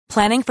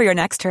Planning for your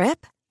next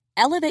trip?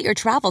 Elevate your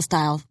travel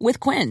style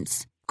with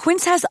Quince.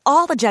 Quince has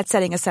all the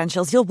jet-setting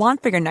essentials you'll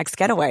want for your next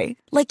getaway,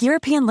 like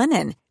European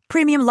linen,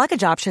 premium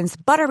luggage options,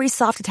 buttery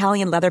soft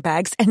Italian leather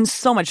bags, and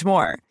so much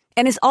more.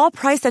 And is all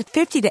priced at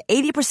 50 to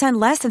 80%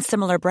 less than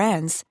similar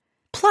brands.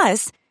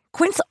 Plus,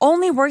 Quince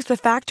only works with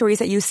factories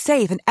that use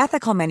safe and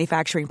ethical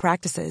manufacturing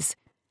practices.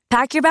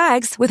 Pack your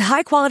bags with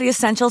high-quality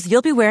essentials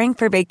you'll be wearing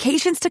for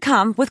vacations to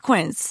come with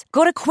Quince.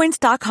 Go to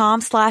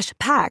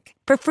quince.com/pack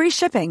for free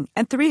shipping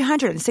and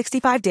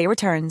 365-day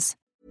returns.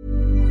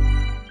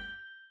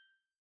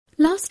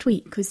 Last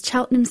week was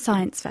Cheltenham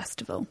Science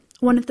Festival,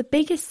 one of the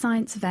biggest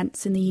science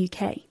events in the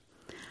UK.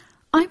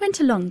 I went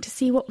along to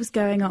see what was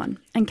going on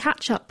and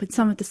catch up with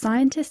some of the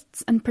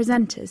scientists and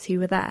presenters who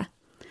were there.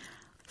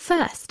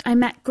 First, I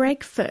met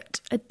Greg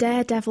Foote, a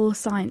daredevil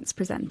science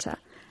presenter,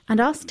 and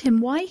asked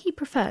him why he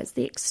prefers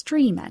the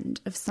extreme end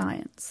of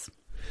science.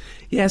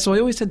 Yeah, so I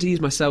always tend to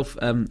use myself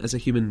as a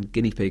human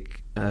guinea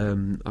pig. I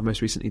most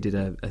recently did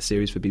a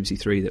series for BBC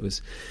Three that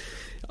was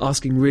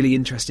asking really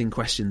interesting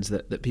questions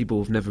that people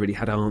have never really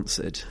had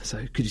answered.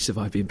 So could you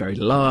survive being buried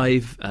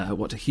alive?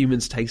 What do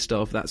humans taste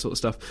of? That sort of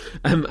stuff.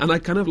 And I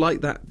kind of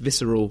like that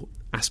visceral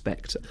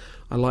aspect.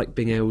 I like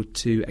being able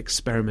to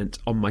experiment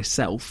on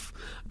myself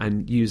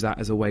and use that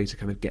as a way to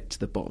kind of get to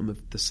the bottom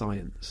of the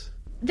science.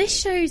 This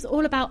show's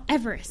all about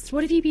Everest.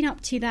 What have you been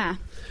up to there?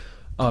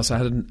 Oh, so I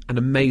had an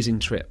amazing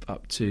trip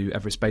up to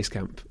Everest Base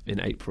Camp in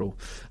April.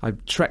 I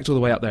trekked all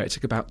the way up there. It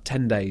took about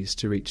 10 days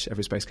to reach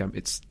Everest Base Camp.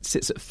 It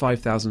sits at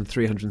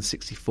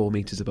 5,364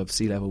 metres above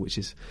sea level, which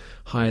is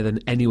higher than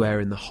anywhere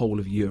in the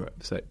whole of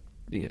Europe. So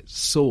it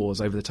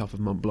soars over the top of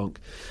Mont Blanc.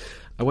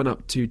 I went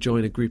up to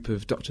join a group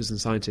of doctors and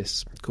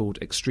scientists called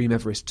Extreme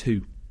Everest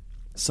 2.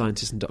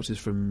 Scientists and doctors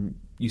from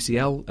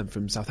UCL and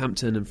from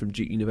Southampton and from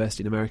Duke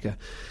University in America,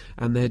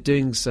 and they're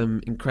doing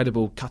some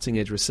incredible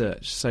cutting-edge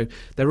research. So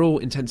they're all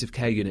intensive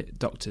care unit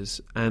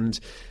doctors, and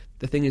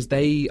the thing is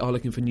they are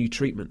looking for new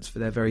treatments for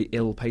their very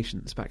ill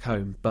patients back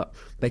home, but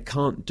they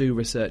can't do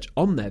research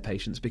on their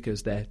patients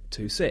because they're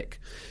too sick.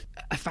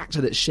 A factor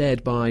that's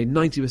shared by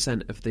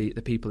 90% of the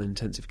people in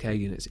intensive care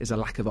units is a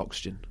lack of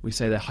oxygen. We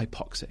say they're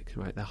hypoxic,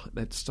 right?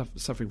 They're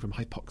suffering from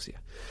hypoxia.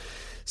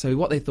 So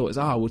what they thought is,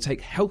 we'll take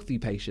healthy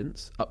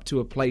patients up to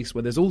a place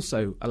where there's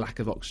also a lack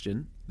of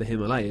oxygen, the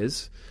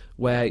Himalayas,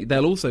 where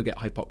they'll also get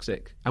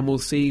hypoxic, and we'll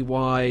see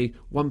why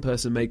one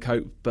person may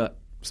cope but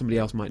somebody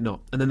else might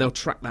not. And then they'll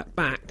track that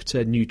back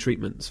to new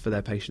treatments for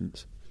their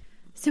patients.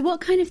 So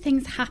what kind of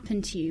things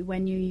happen to you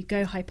when you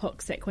go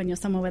hypoxic, when you're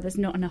somewhere where there's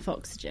not enough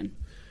oxygen?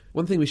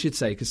 One thing we should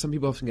say, because some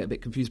people often get a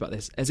bit confused about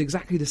this, there's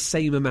exactly the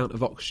same amount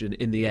of oxygen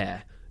in the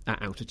air at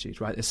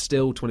altitude, right? There's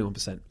still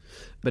 21%.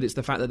 But it's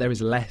the fact that there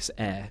is less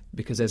air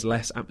because there's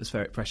less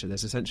atmospheric pressure.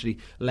 There's essentially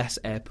less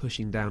air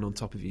pushing down on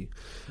top of you.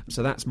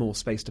 So that's more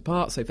spaced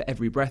apart. So for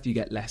every breath you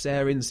get less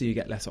air in, so you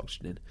get less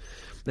oxygen in.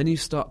 Then you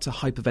start to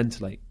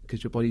hyperventilate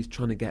because your body's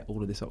trying to get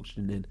all of this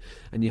oxygen in,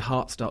 and your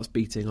heart starts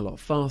beating a lot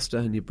faster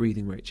and your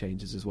breathing rate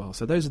changes as well.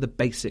 So those are the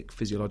basic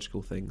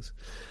physiological things.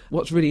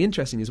 What's really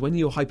interesting is when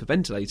you're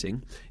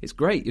hyperventilating, it's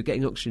great, you're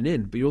getting oxygen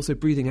in, but you're also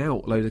breathing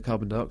out a load of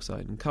carbon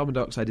dioxide, and carbon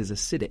dioxide is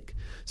acidic,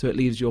 so it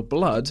leaves your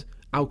blood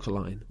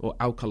alkaline or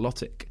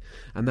alkalotic,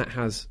 and that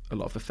has a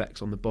lot of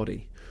effects on the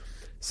body.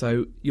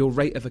 So your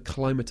rate of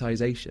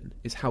acclimatization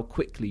is how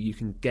quickly you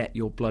can get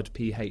your blood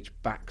pH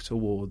back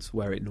towards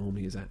where it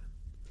normally is at.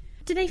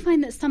 Do they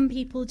find that some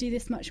people do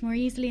this much more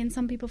easily and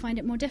some people find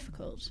it more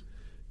difficult?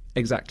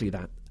 Exactly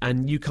that.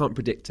 And you can't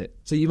predict it.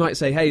 So you might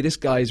say, hey, this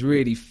guy's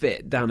really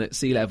fit down at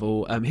sea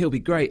level. He'll be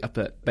great up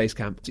at base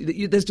camp.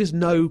 There's just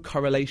no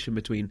correlation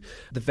between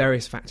the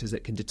various factors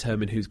that can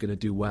determine who's going to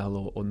do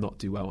well or not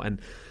do well. And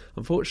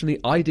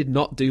unfortunately, I did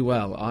not do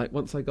well.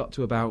 Once I got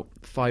to about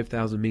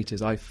 5,000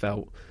 metres, I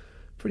felt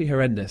pretty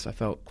horrendous. I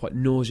felt quite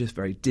nauseous,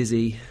 very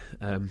dizzy.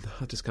 I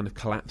just kind of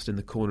collapsed in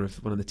the corner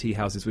of one of the tea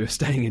houses we were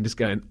staying in, just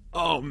going,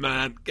 oh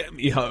man, get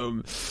me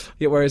home.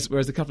 Yeah, whereas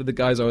a couple of the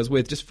guys I was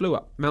with just flew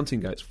up mountain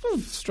goats,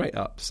 straight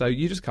up. So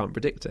you just can't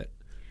predict it.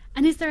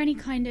 And is there any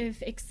kind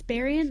of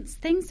experience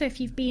thing? So if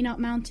you've been up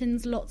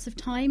mountains lots of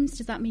times,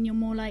 does that mean you're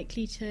more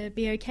likely to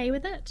be okay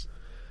with it?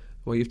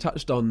 Well, you've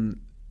touched on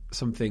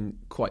something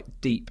quite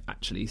deep,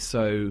 actually.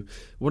 So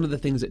one of the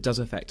things that does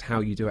affect how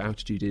you do at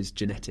altitude is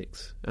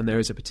genetics, and there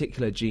is a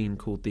particular gene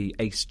called the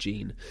ACE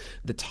gene.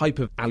 The type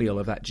of allele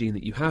of that gene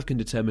that you have can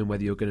determine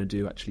whether you're going to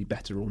do actually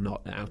better or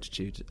not at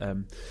altitude.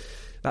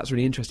 That's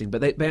really interesting,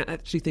 but they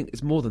actually think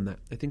it's more than that.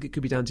 They think it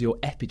could be down to your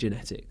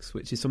epigenetics,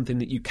 which is something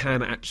that you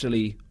can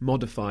actually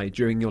modify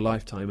during your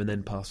lifetime and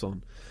then pass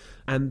on.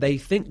 And they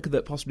think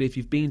that possibly if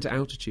you've been to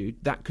altitude,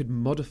 that could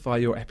modify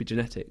your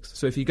epigenetics.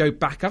 So if you go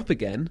back up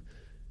again,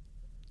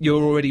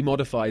 you're already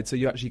modified, so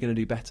you're actually going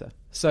to do better.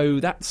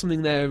 So that's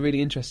something they're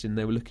really interested in.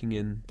 They were looking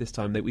in this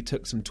time. We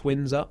took some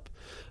twins up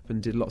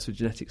and did lots of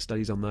genetic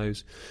studies on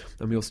those.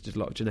 And we also did a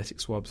lot of genetic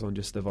swabs on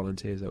just the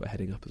volunteers that were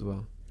heading up as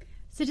well.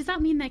 So does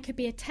that mean there could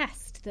be a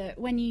test that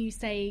when you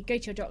say, go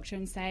to your doctor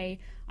and say,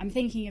 I'm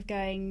thinking of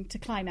going to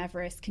climb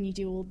Everest, can you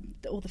do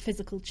all the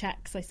physical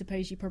checks? I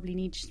suppose you probably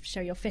need to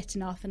show you're fit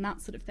enough and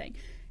that sort of thing.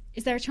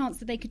 Is there a chance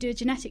that they could do a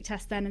genetic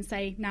test then and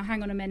say, now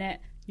hang on a minute,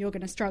 you're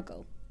going to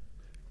struggle?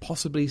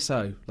 Possibly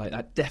so. Like,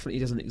 that definitely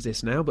doesn't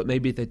exist now, but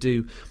maybe if they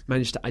do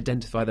manage to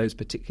identify those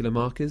particular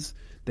markers,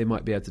 they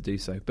might be able to do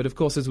so. But of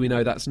course, as we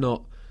know, that's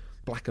not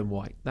black and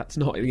white. That's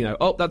not,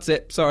 oh, that's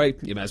it, sorry,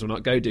 you may as well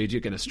not go, dude,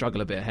 you're going to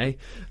struggle a bit, hey?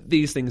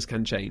 These things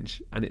can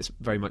change, and it's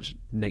very much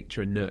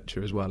nature and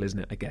nurture as well, isn't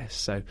it, I guess?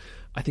 So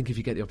I think if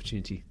you get the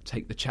opportunity,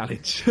 take the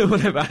challenge,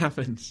 whatever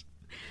happens.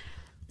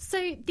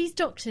 So these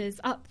doctors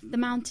up the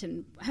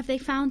mountain, have they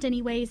found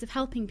any ways of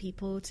helping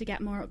people to get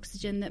more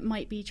oxygen that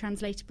might be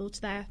translatable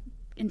to their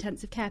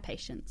intensive care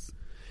patients?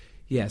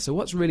 Yeah, so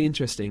what's really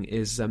interesting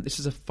is this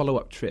is a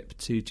follow-up trip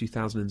to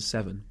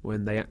 2007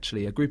 when they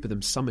actually, a group of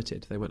them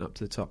summited. They went up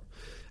to the top,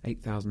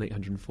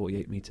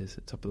 8,848 metres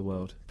at the top of the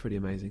world. Pretty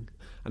amazing.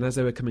 And as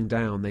they were coming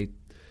down, they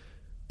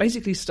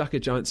basically stuck a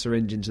giant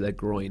syringe into their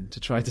groin to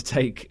try to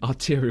take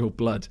arterial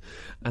blood,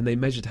 and they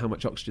measured how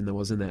much oxygen there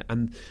was in there.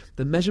 And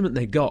the measurement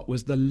they got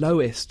was the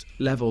lowest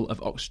level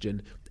of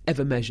oxygen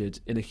ever measured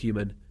in a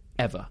human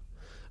ever,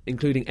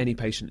 including any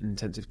patient in an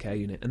intensive care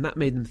unit. And that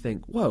made them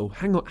think, whoa,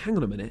 hang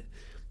on a minute.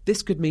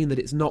 This could mean that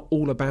it's not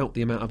all about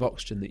the amount of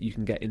oxygen that you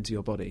can get into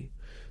your body,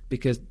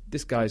 because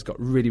this guy's got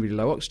really, really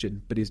low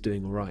oxygen, but he's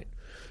doing all right.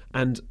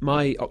 And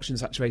my oxygen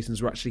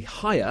saturations were actually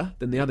higher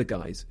than the other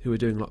guys who were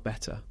doing a lot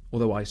better,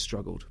 although I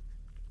struggled.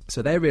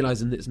 So they're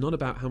realising that it's not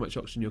about how much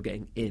oxygen you're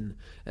getting in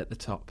at the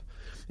top.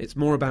 It's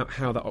more about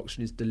how that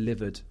oxygen is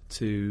delivered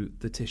to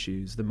the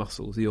tissues, the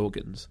muscles, the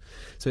organs.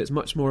 So it's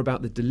much more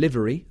about the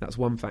delivery, that's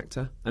one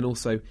factor, and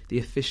also the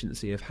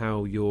efficiency of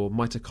how your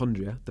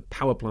mitochondria, the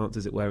power plants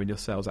as it were in your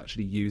cells,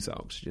 actually use that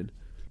oxygen.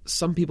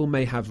 Some people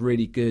may have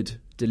really good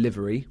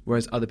delivery,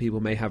 whereas other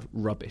people may have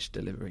rubbish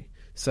delivery.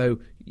 So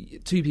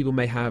two people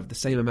may have the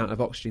same amount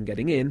of oxygen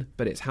getting in,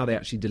 but it's how they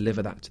actually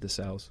deliver that to the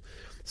cells.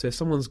 So if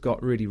someone's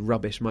got really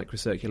rubbish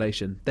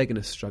microcirculation, they're going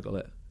to struggle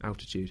at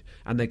altitude,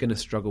 and they're going to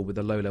struggle with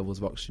the low levels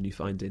of oxygen you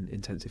find in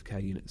intensive care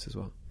units as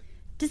well.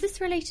 Does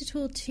this relate at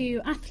all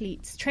to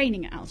athletes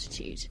training at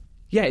altitude?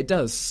 Yeah, it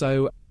does.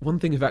 So one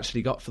thing we've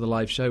actually got for the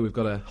live show, we've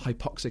got a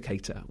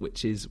hypoxicator,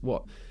 which is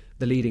what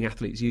the leading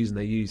athletes use and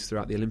they use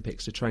throughout the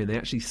Olympics to train. They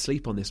actually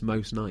sleep on this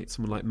most nights.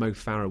 Someone like Mo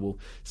Farah will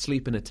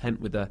sleep in a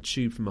tent with a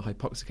tube from a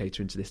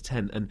hypoxicator into this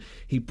tent, and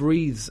he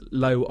breathes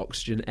low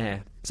oxygen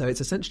air. So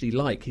it's essentially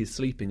like he's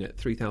sleeping at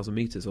 3,000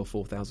 metres or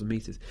 4,000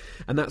 metres.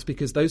 And that's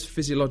because those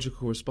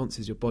physiological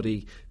responses, your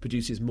body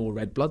produces more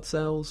red blood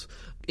cells.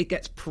 It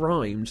gets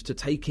primed to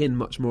take in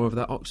much more of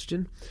that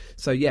oxygen.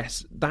 So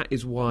yes, that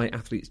is why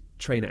athletes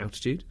train at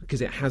altitude,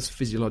 because it has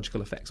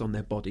physiological effects on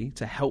their body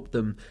to help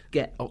them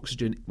get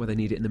oxygen where they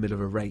need it in the middle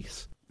of a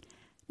race.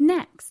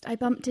 Next, I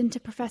bumped into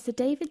Professor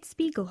David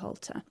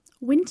Spiegelhalter,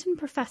 Winton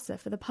Professor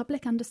for the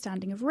Public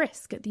Understanding of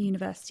Risk at the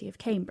University of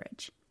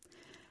Cambridge.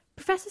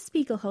 Professor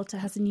Spiegelhalter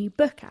has a new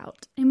book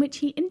out in which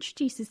he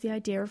introduces the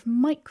idea of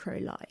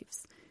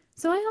microlives.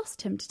 So I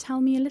asked him to tell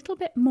me a little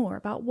bit more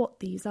about what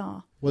these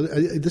are. Well,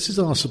 this is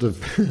our sort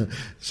of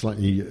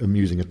slightly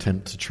amusing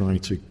attempt to try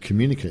to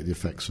communicate the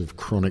effects of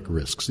chronic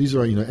risks. These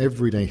are,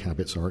 everyday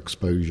habits, our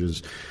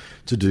exposures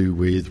to do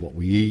with what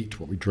we eat,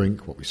 what we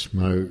drink, what we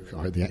smoke,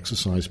 the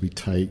exercise we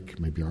take,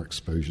 maybe our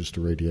exposures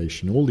to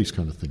radiation, all these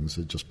kind of things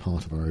are just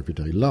part of our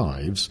everyday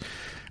lives.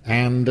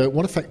 And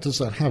what effect does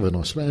that have on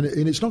us? And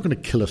it's not going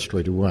to kill us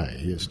straight away.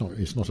 It's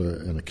not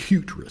an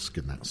acute risk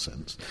in that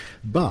sense.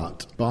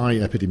 But by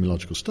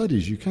epidemiological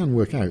studies, you can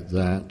work out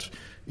that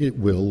it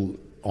will,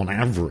 on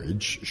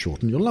average,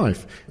 shorten your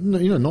life.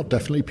 Not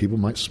definitely. People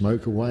might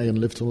smoke away and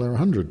live till they're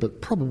 100,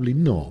 but probably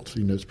not.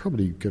 It's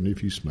probably going to,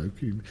 if you smoke,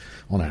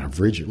 on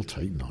average, it'll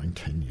take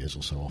 9-10 years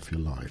or so off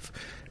your life.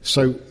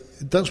 So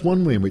that's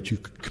one way in which you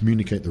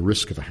communicate the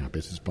risk of a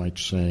habit, is by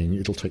saying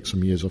it'll take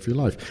some years off your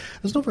life.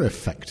 It's not very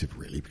effective,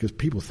 really, because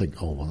people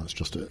think, oh, well, that's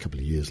just a couple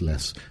of years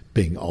less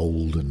being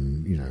old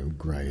and,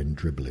 grey and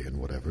dribbly and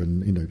whatever.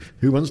 And,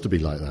 who wants to be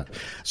like that?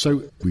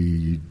 So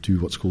we do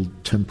what's called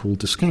temporal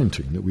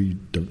discounting, that we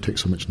don't take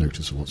so much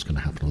notice of what's going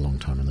to happen a long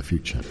time in the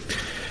future.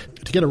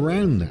 To get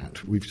around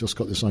that, we've just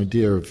got this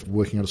idea of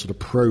working out a sort of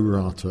pro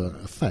rata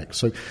effect.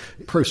 So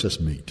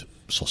processed meat,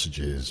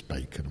 sausages,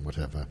 bacon and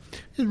whatever,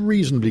 there's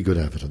reasonably good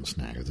evidence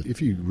now that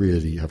if you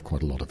really have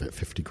quite a lot of it,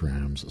 50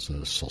 grams as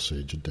a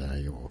sausage a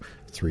day or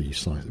 3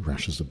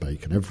 rashers of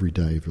bacon every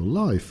day of your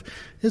life,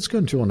 it's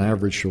going to on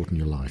average shorten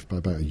your life by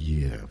about a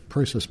year.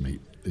 Processed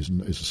meat is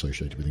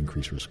associated with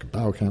increased risk of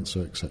bowel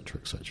cancer, etc.,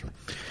 etc.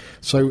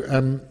 So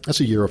that's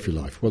a year off your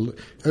life. Well,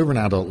 over an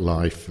adult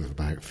life of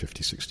about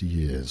 50, 60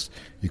 years,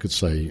 you could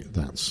say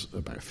that's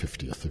about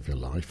 50th of your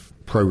life.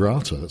 Pro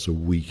rata, that's a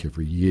week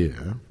every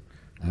year,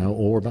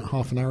 or about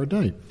half an hour a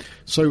day.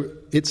 So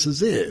it's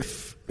as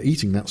if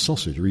eating that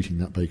sausage or eating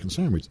that bacon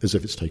sandwich, as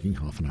if it's taking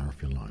half an hour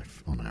of your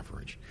life on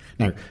average.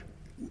 Now,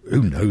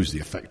 who knows the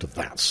effect of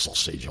that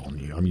sausage on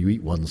you? I mean, you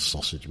eat one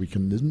sausage,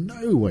 there's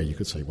no way you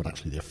could say what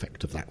actually the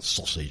effect of that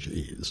sausage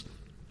is.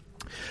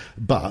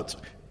 But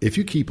if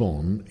you keep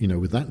on,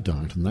 with that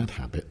diet and that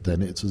habit,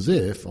 then it's as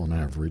if, on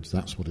average,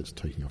 that's what it's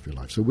taking off your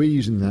life. So we're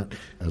using that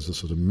as a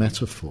sort of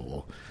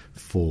metaphor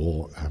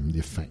for the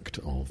effect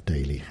of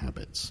daily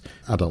habits.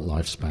 Adult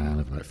lifespan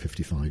of about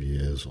 55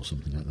 years or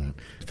something like that.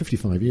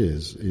 55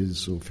 years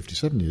or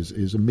 57 years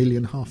is 1.5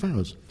 million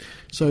hours.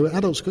 So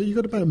adults, you've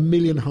got about 1.5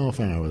 million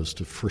hours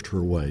to fritter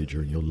away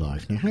during your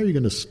life. Now, how are you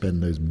going to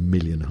spend those 1.5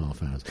 million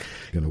hours?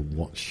 You're going to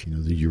watch,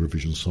 the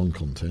Eurovision Song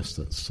Contest.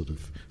 That's sort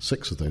of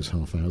 6 of those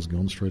half hours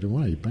gone straight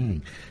away.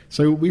 Bang.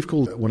 So we've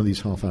called one of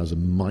these half hours a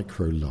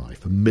micro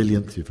life,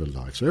 1/1,000,000th of your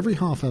life. So every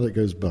half hour that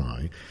goes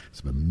by,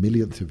 it's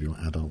 1/1,000,000th of your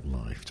adult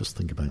life. Just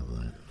think about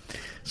that.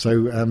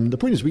 So the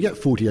point is, we get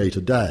 48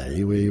 a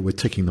day. We're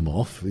ticking them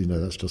off.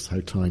 That's just how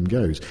time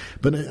goes.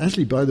 But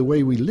actually, by the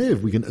way we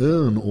live, we can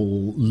earn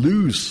or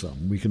lose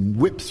some. We can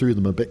whip through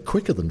them a bit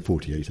quicker than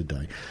 48 a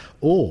day.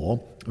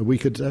 Or we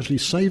could actually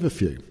save a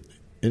few.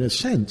 In a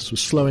sense, we're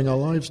slowing our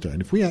lives down.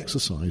 If we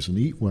exercise and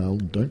eat well,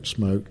 don't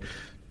smoke,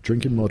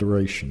 drink in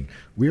moderation,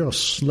 we are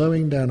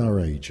slowing down our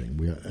aging.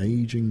 We are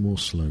aging more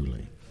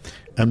slowly.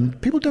 And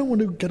people don't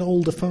want to get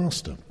older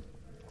faster,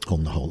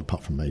 on the whole,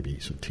 apart from maybe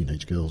sort of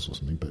teenage girls or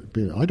something. But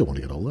I don't want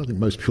to get older. I think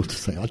most people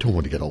say, I don't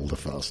want to get older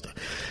faster.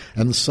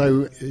 And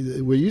so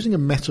we're using a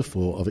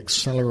metaphor of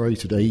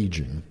accelerated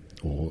aging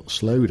or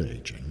slowed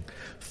aging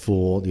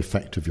for the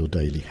effect of your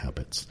daily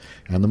habits.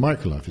 And the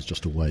microlife is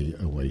just a way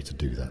to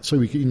do that. So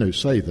we can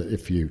say that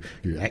if you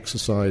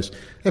exercise,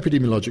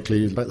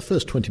 epidemiologically, about the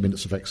first 20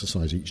 minutes of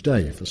exercise each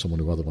day for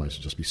someone who otherwise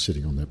would just be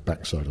sitting on their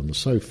backside on the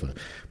sofa,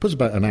 puts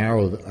about an hour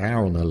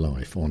on their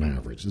life on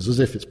average. It's as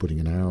if it's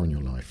putting an hour in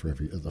your life for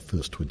the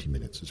first 20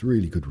 minutes. It's a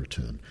really good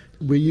return.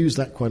 We use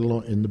that quite a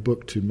lot in the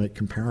book to make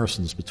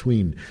comparisons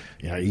between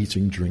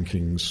eating,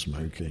 drinking,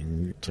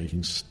 smoking,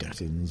 taking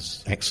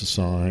statins,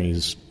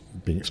 exercise,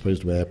 being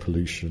exposed to air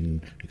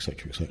pollution,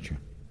 etc., etc.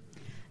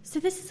 So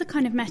this is a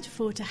kind of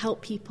metaphor to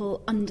help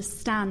people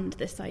understand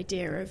this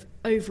idea of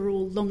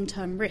overall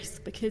long-term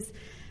risk, because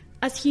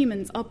as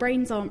humans, our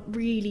brains aren't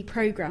really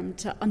programmed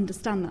to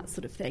understand that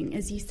sort of thing.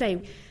 As you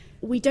say,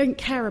 we don't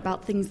care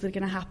about things that are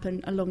going to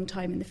happen a long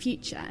time in the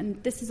future. And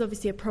this is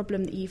obviously a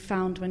problem that you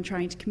found when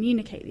trying to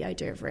communicate the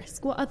idea of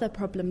risk. What other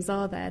problems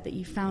are there that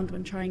you found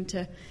when trying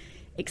to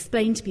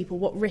explain to people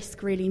what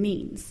risk really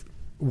means?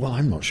 Well,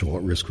 I'm not sure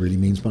what risk really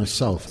means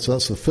myself. So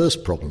that's the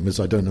first problem, is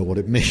I don't know what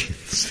it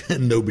means,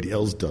 and nobody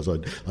else does.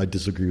 I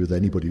disagree with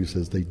anybody who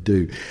says they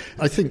do.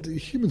 I think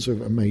humans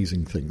are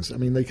amazing things. I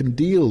mean, they can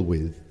deal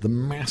with the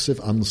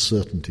massive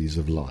uncertainties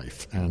of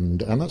life,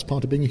 and that's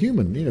part of being a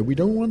human. We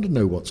don't want to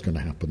know what's going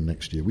to happen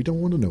next year. We don't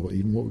want to know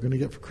even what we're going to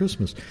get for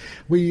Christmas.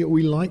 We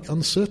like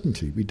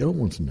uncertainty. We don't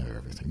want to know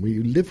everything. We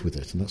live with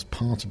it, and that's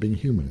part of being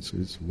human.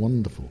 It's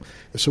wonderful.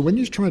 So when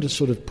you try to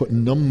sort of put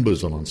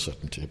numbers on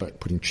uncertainty, about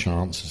putting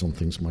chances on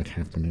things might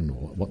happen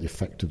or what the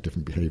effect of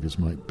different behaviours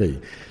might be,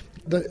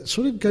 that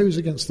sort of goes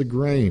against the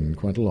grain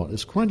quite a lot.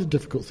 It's quite a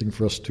difficult thing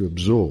for us to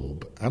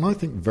absorb, and I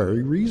think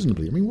very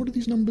reasonably. I mean, what do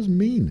these numbers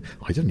mean?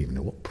 I don't even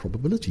know what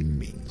probability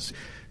means.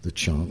 The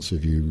chance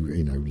of you,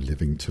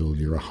 living till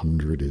you're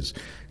 100 is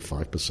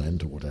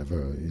 5% or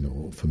whatever.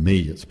 For me,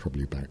 it's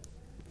probably about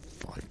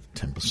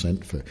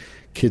 5-10%. For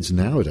kids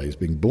nowadays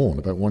being born,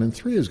 about 1 in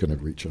 3 is going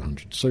to reach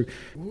 100. So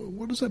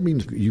what does that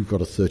mean? You've got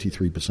a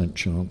 33%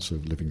 chance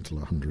of living till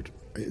 100.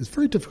 It's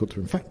very difficult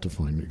to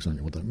find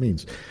exactly what that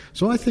means.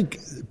 So I think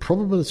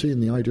probability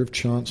and the idea of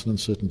chance and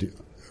uncertainty,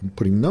 and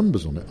putting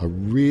numbers on it, are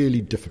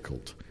really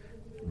difficult.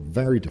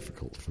 Very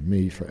difficult for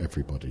me, for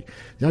everybody.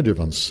 The idea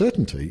of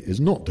uncertainty is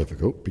not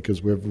difficult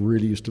because we're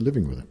really used to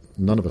living with it.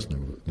 None of us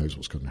knows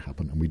what's going to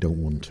happen, and we don't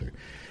want to.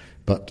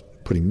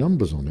 But putting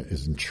numbers on it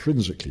is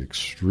intrinsically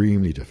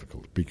extremely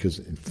difficult because,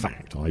 in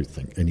fact, I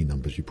think any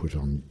numbers you put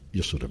on,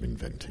 you're sort of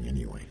inventing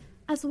anyway.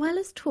 As well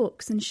as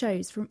talks and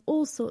shows from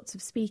all sorts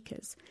of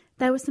speakers,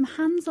 there were some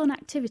hands-on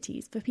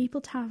activities for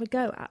people to have a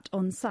go at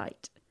on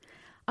site.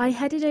 I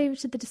headed over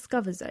to the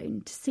Discover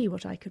Zone to see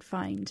what I could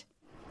find.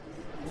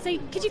 So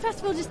could you first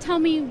of all just tell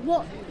me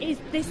what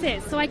this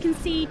is? So I can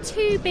see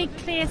 2 big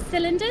clear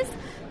cylinders,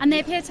 and they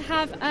appear to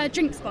have a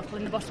drinks bottle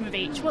in the bottom of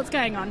each. What's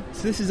going on?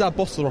 So this is our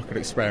bottle rocket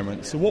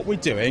experiment. So what we're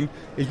doing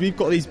is we've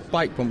got these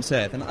bike pumps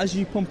here, and as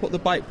you pump up the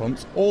bike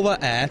pumps, all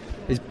that air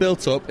is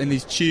built up in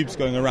these tubes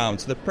going around.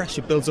 So the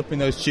pressure builds up in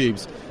those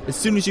tubes. As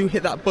soon as you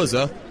hit that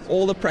buzzer,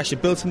 all the pressure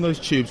built in those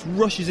tubes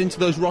rushes into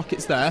those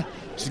rockets there,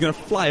 which is going to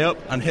fly up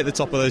and hit the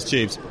top of those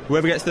tubes.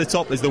 Whoever gets to the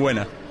top is the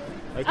winner.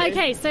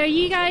 Okay, so are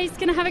you guys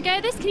going to have a go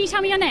at this? Can you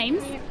tell me your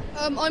names?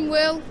 I'm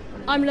Will.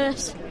 I'm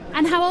Lewis.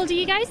 And how old are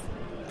you guys?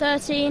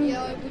 13.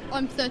 Yeah,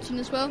 I'm 13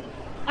 as well.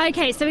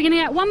 Okay, so we're going to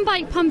get 1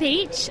 bike pump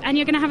each, and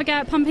you're going to have a go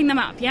at pumping them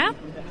up, yeah?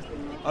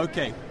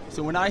 Okay,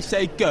 so when I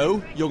say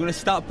go, you're going to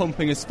start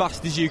pumping as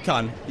fast as you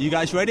can. Are you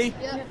guys ready?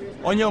 Yeah.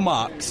 On your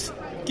marks,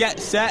 get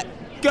set,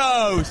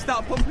 go!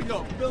 Start pumping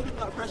up, build up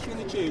that pressure in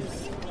the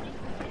tubes.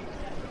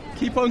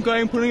 Keep on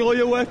going, putting all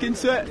your work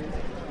into it.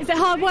 Is it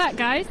hard work,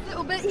 guys? A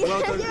little bit,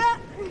 Well done. yeah.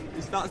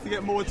 It starts to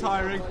get more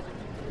tiring.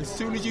 As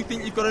soon as you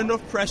think you've got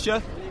enough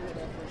pressure,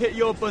 hit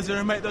your buzzer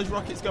and make those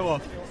rockets go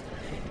off.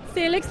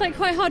 See, it looks like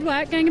quite hard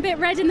work, going a bit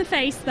red in the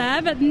face there,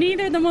 but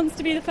neither of them wants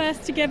to be the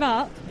first to give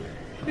up.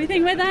 Do we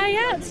think we're there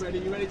yet?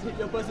 You ready to hit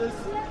your buzzers?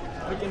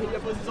 Okay, hit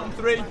your buzzers on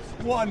 3.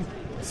 1,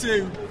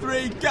 2,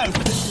 3, go!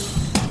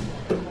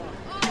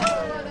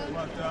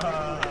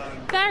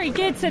 Very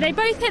good. So they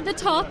both hit the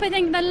top. I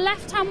think the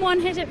left-hand one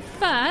hit it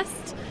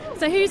first.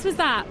 So whose was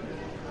that?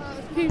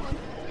 Was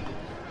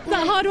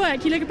that hard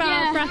work? You look about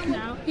out of breath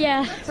now.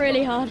 Yeah,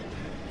 really hard.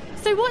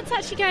 So what's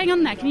actually going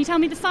on there? Can you tell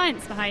me the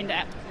science behind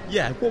it?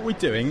 Yeah, what we're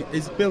doing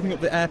is building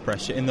up the air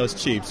pressure in those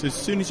tubes. So as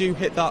soon as you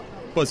hit that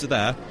buzzer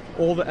there,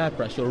 all the air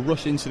pressure will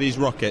rush into these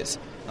rockets,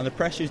 and the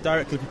pressure is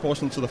directly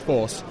proportional to the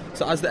force.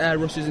 So as the air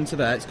rushes into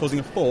there, it's causing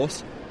a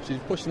force, which is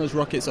pushing those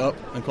rockets up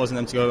and causing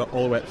them to go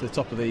all the way up to the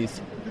top of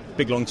these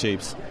big long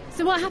tubes.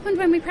 So what happened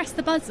when we pressed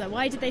the buzzer?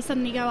 Why did they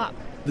suddenly go up?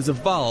 There's a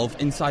valve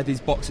inside these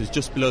boxes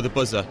just below the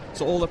buzzer,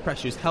 so all the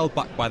pressure is held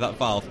back by that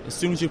valve. As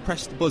soon as you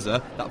press the buzzer,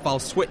 that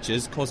valve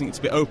switches, causing it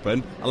to be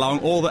open, allowing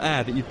all the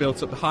air that you've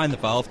built up behind the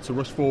valve to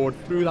rush forward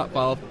through that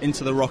valve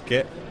into the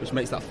rocket, which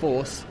makes that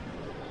force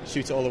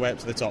shoot it all the way up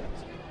to the top.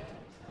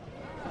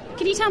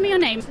 Can you tell me your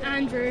name?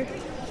 Andrew,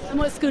 And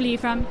what school are you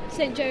from?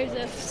 St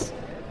Joseph's.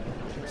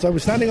 So we're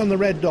standing on the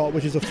red dot,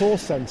 which is a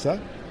force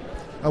sensor,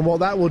 and what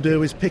that will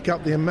do is pick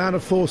up the amount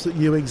of force that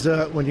you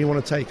exert when you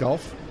want to take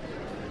off.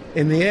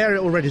 In the air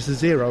it will register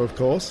 0, of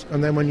course,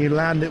 and then when you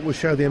land it will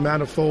show the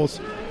amount of force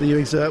that you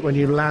exert when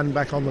you land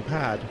back on the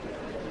pad.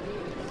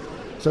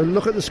 So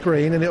look at the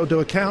screen and it will do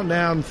a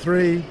countdown,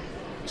 3,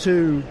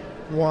 2,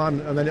 1,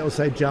 and then it will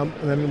say jump,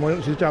 and then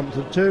once you jump,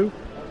 so 2,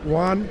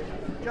 1,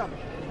 jump.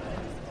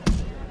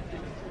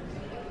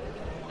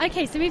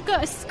 Okay, so we've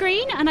got a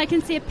screen and I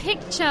can see a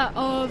picture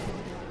of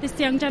this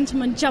young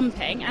gentleman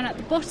jumping, and at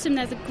the bottom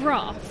there's a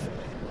graph.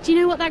 Do you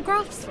know what that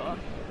graph's for?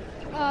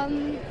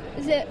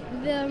 Is it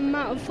the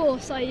amount of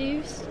force I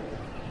use?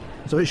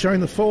 So it's showing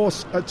the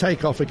force at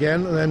takeoff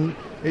again, and then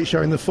it's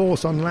showing the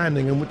force on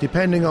landing, and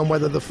depending on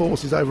whether the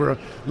force is over a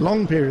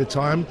long period of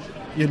time,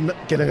 you're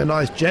getting a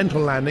nice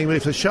gentle landing, but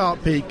if it's a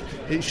sharp peak,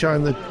 it's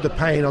showing the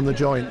pain on the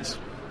joints.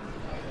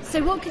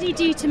 So what could he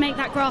do to make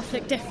that graph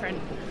look different?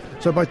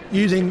 So by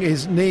using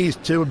his knees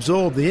to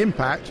absorb the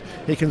impact,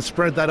 he can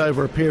spread that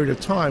over a period of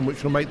time,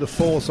 which will make the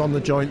force on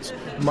the joints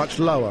much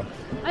lower.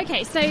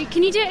 Okay, so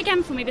can you do it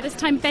again for me, but this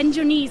time bend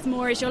your knees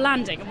more as you're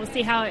landing, and we'll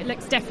see how it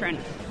looks different.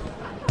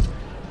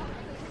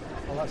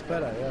 Oh, that's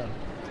better, yeah.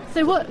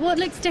 So what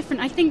looks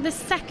different? I think the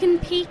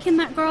second peak in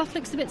that graph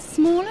looks a bit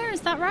smaller,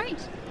 is that right?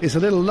 It's a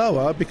little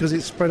lower because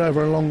it's spread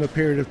over a longer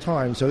period of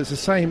time. So it's the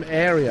same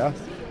area,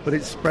 but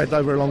it's spread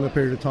over a longer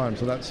period of time.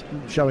 So that's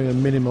showing a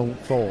minimal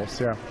force,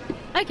 yeah.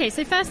 Okay,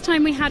 so first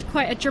time we had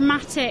quite a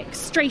dramatic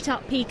straight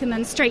up peak and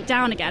then straight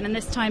down again, and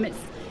this time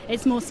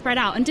it's more spread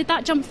out. And did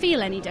that jump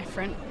feel any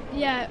different?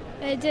 Yeah,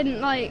 it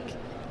didn't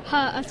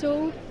hurt at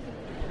all.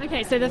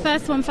 Okay, so the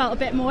first one felt a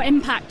bit more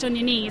impact on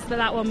your knees, but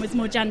that one was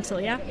more gentle,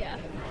 yeah? Yeah.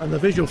 And the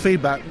visual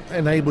feedback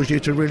enables you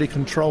to really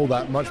control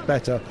that much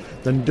better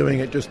than doing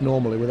it just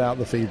normally without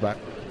the feedback.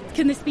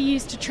 Can this be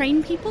used to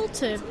train people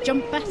to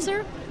jump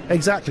better?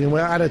 Exactly, and we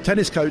had a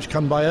tennis coach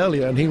come by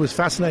earlier, and he was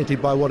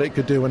fascinated by what it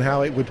could do and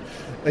how it would,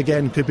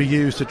 again, could be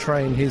used to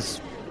train his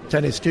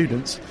tennis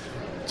students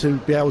to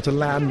be able to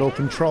land or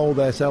control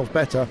themselves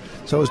better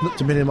so as not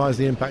to minimise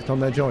the impact on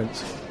their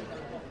joints.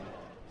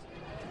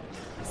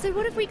 So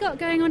what have we got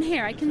going on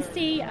here? I can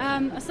see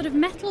a sort of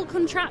metal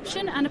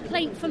contraption and a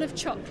plate full of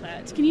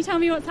chocolate. Can you tell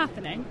me what's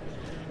happening?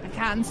 I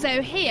can.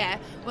 So here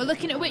we're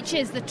looking at which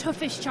is the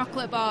toughest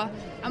chocolate bar,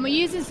 and we're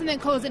using something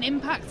called an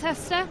impact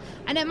tester.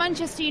 And at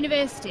Manchester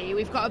University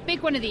we've got a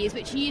big one of these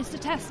which you use to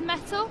test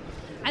metal,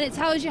 and it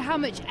tells you how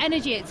much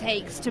energy it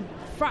takes to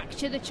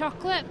fracture the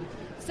chocolate.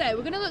 So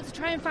we're going to look to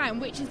try and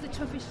find which is the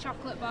toughest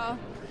chocolate bar.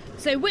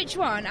 So which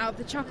one out of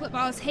the chocolate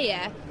bars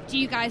here do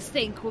you guys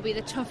think will be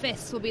the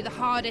toughest, will be the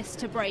hardest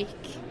to break?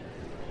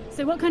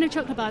 So what kind of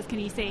chocolate bars can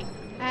you see?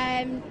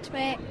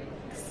 Twix,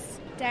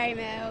 Dairy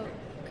Milk,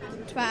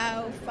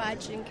 12,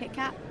 Fudge and Kit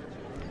Kat.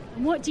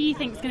 And what do you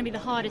think is going to be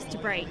the hardest to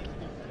break?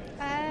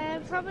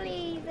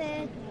 Probably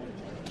the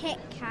Kit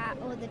Kat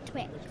or the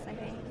Twix, I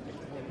think.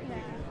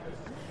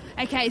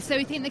 Yeah. Okay, so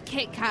we think the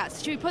Kit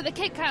Kats. Should we put the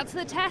Kit Kat to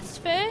the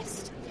test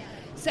first?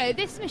 So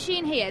this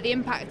machine here, the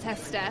impact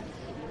tester,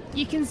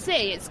 you can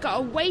see it's got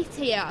a weight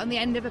here on the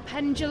end of a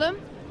pendulum.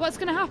 What's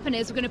going to happen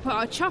is we're going to put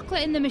our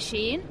chocolate in the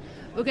machine,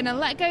 we're going to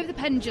let go of the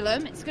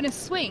pendulum, it's going to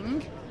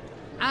swing,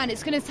 and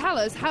it's going to tell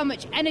us how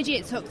much energy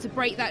it took to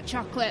break that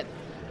chocolate.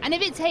 And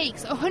if it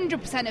takes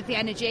 100% of the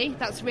energy,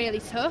 that's really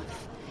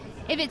tough.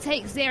 If it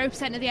takes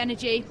 0% of the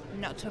energy,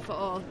 not tough at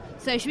all.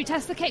 So should we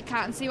test the Kit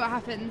Kat and see what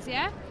happens,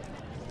 yeah?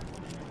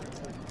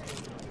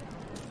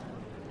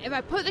 If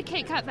I put the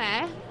Kit Kat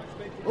there,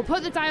 we'll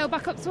put the dial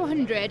back up to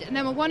 100, and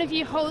then will one of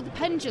you hold the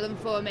pendulum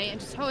for me and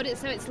just hold it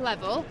so it's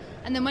level,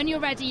 and then when you're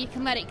ready you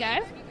can let it go.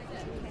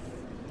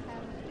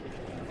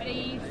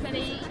 Ready,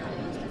 steady.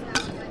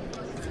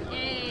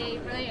 Yay,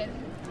 brilliant.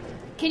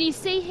 Can you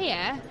see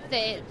here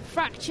that it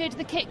fractured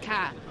the Kit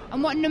Kat?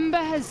 And what number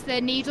has the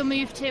needle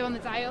moved to on the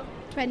dial?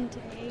 20%.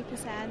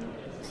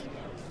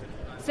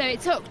 So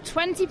it took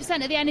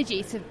 20% of the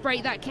energy to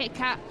break that Kit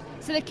Kat.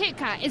 So the Kit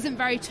Kat isn't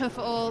very tough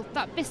at all.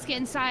 That biscuit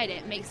inside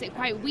it makes it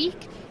quite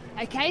weak.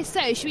 Okay,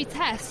 so should we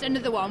test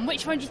another one?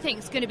 Which one do you think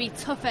is going to be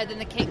tougher than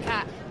the Kit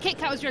Kat? Kit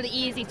Kat was really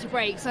easy to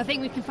break, so I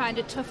think we can find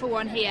a tougher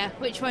one here.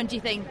 Which one do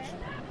you think?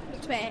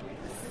 Twix.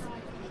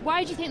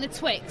 Why do you think the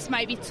Twix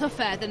might be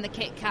tougher than the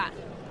Kit Kat?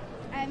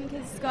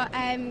 Because it's got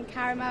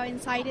caramel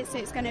inside it, so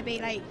it's going to be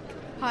like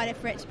harder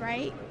for it to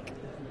break.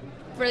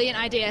 Brilliant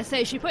idea.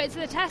 So should we put it to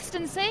the test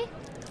and see?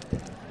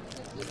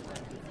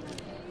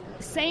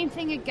 Same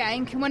thing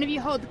again. Can one of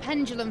you hold the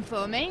pendulum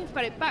for me? We've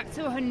got it back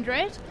to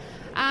 100.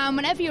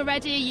 Whenever you're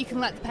ready, you can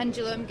let the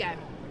pendulum go.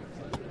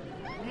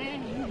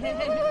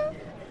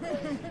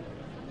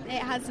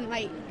 It hasn't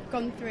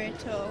gone through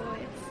at all.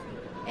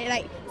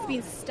 It's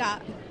been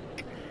stuck.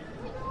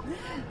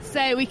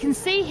 So we can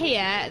see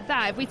here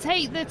that if we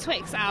take the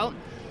Twix out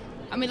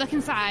and we look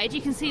inside,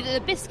 you can see that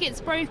the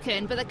biscuit's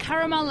broken, but the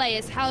caramel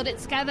layer's held it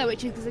together,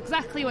 which is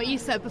exactly what you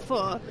said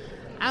before.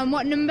 And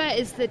what number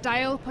is the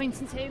dial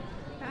pointing to?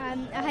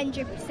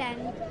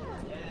 100%.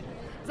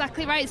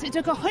 Exactly right. So it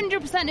took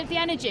 100% of the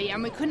energy,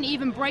 and we couldn't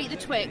even break the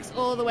Twix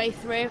all the way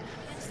through.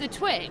 So the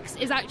Twix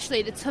is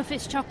actually the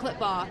toughest chocolate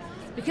bar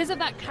because of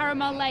that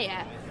caramel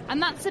layer. And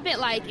that's a bit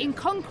like in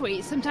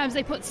concrete. Sometimes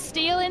they put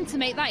steel in to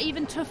make that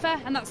even tougher,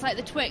 and that's like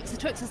the Twix. The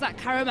Twix has that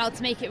caramel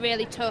to make it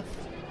really tough.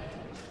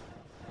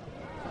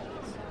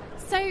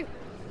 So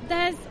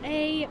there's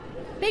a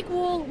big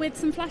wall with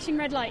some flashing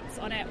red lights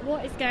on it.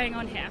 What is going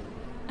on here?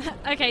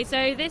 Okay,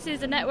 so this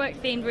is a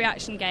network-themed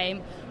reaction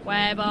game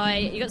whereby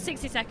you've got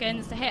 60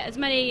 seconds to hit as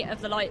many of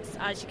the lights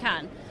as you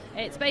can.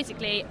 It's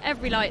basically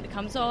every light that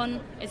comes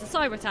on is a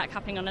cyber attack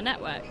happening on a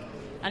network,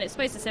 and it's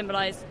supposed to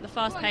symbolise the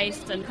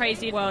fast-paced and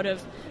crazy world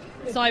of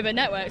cyber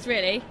networks,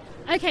 really.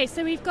 Okay,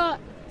 so we've got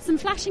some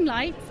flashing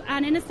lights,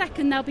 and in a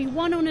second there'll be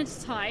one on at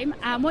a time,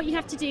 and what you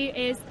have to do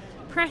is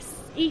press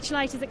each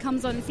light as it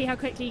comes on and see how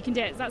quickly you can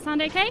do it. Does that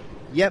sound okay?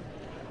 Yep.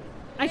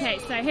 Okay,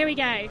 so here we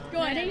go.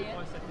 Ready?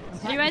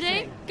 You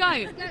ready?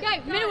 Go!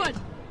 Middle one!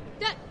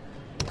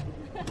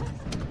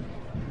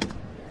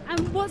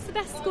 And what's the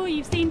best score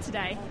you've seen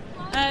today?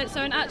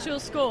 So an actual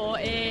score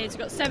is, we've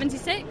got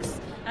 76.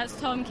 That's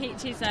Tom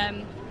Keach's,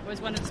 was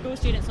one of the school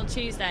students on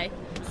Tuesday.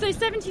 So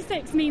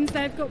 76 means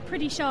they've got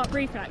pretty sharp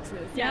reflexes,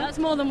 yeah? Yeah, that's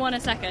more than 1 a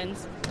second.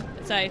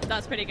 So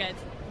that's pretty good.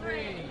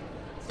 3,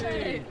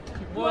 2,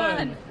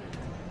 1.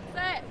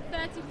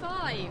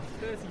 35.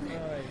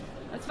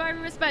 That's very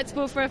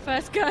respectable for a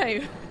first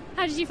go.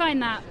 How did you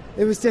find that?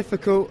 It was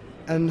difficult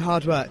and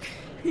hard work.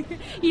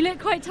 You look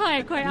quite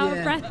tired, quite out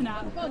of breath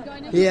now.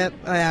 Yep,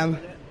 I am.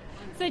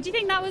 So do you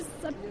think that was...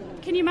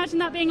 can you imagine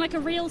that being like a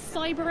real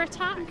cyber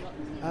attack?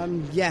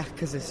 Yeah,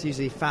 because it's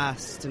usually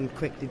fast and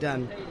quickly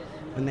done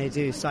when they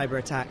do cyber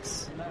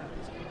attacks.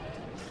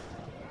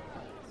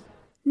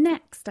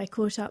 Next, I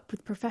caught up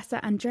with Professor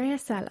Andrea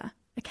Sella,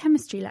 a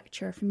chemistry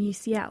lecturer from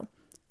UCL,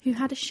 who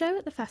had a show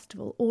at the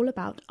festival all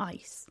about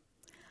ice.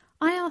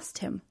 I asked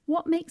him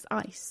what makes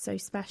ice so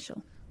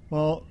special.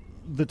 Well,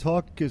 the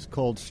talk is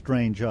called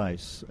Strange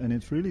Ice, and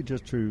it's really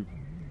just to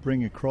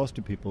bring across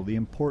to people the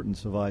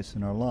importance of ice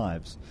in our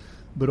lives,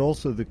 but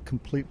also the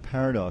complete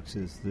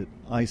paradoxes that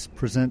ice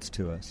presents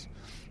to us.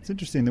 It's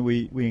interesting that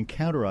we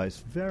encounter ice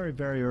very,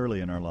 very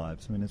early in our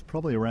lives. I mean, it's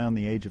probably around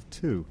the age of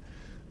 2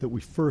 that we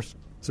first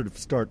sort of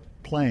start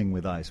playing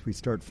with ice. We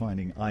start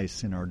finding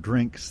ice in our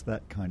drinks,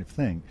 that kind of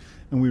thing.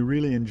 And we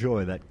really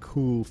enjoy that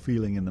cool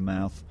feeling in the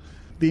mouth.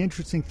 The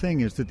interesting thing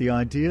is that the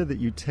idea that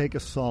you take a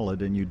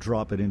solid and you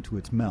drop it into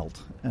its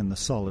melt and the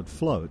solid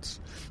floats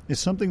is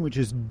something which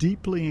is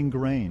deeply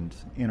ingrained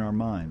in our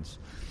minds.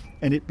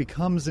 And it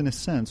becomes, in a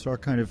sense, our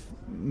kind of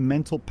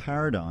mental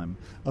paradigm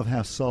of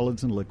how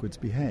solids and liquids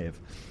behave,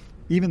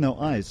 even though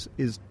ice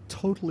is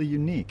totally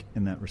unique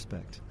in that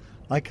respect.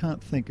 I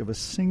can't think of a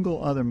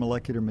single other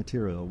molecular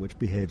material which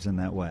behaves in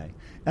that way.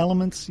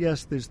 Elements,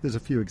 yes, there's a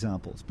few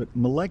examples, but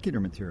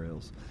molecular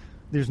materials,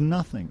 there's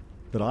nothing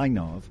that I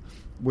know of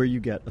where you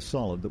get a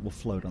solid that will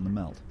float on the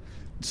melt.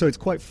 So it's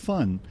quite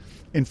fun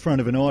in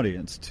front of an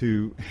audience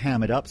to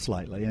ham it up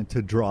slightly and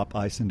to drop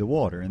ice into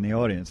water. And the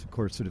audience, of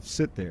course, sort of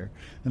sit there,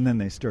 and then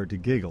they start to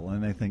giggle,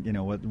 and they think,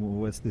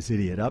 what's this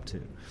idiot up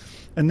to?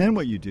 And then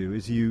what you do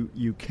is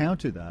you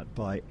counter that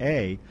by,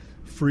 A,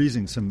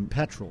 freezing some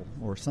petrol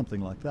or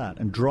something like that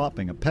and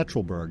dropping a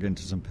petrolberg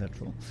into some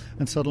petrol,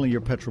 and suddenly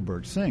your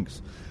petrolberg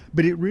sinks.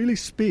 But it really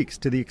speaks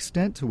to the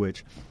extent to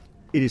which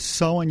it is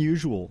so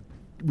unusual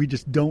we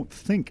just don't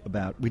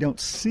we don't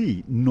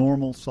see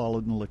normal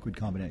solid and liquid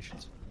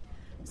combinations.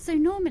 So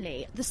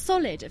normally the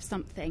solid of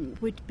something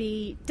would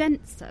be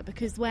denser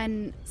because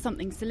when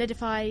something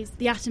solidifies,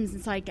 the atoms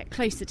inside get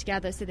closer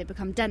together so they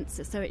become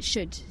denser, so it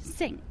should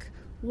sink.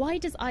 Why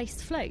does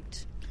ice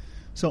float?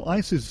 So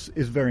ice is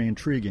very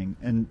intriguing,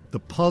 and the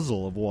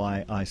puzzle of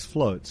why ice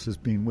floats has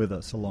been with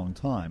us a long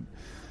time.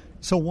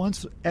 So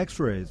once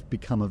X-rays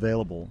become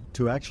available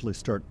to actually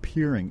start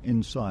peering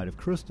inside of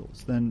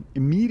crystals, then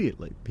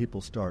immediately people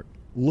start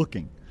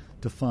looking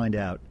to find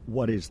out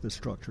what is the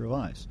structure of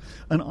ice.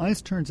 And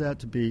ice turns out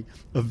to be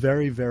a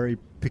very, very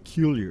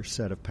peculiar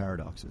set of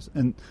paradoxes.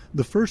 And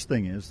the first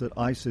thing is that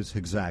ice is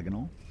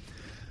hexagonal,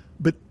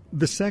 but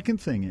The second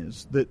thing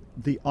is that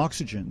the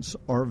oxygens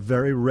are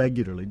very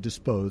regularly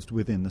disposed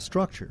within the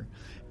structure,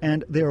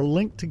 and they are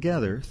linked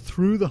together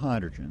through the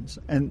hydrogens,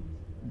 and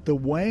the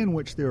way in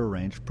which they're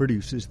arranged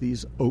produces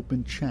these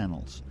open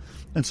channels.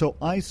 And so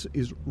ice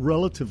is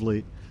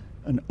relatively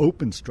an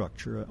open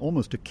structure,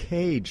 almost a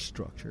cage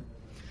structure,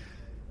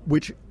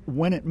 which,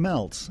 when it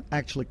melts,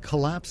 actually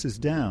collapses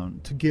down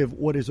to give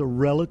what is a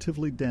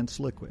relatively dense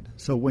liquid.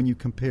 So when you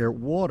compare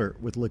water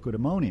with liquid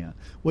ammonia,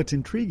 what's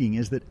intriguing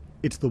is that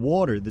it's the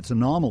water that's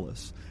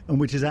anomalous and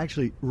which is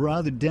actually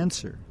rather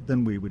denser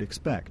than we would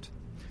expect.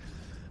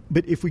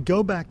 But if we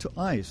go back to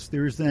ice,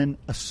 there is then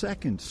a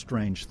second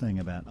strange thing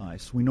about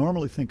ice. We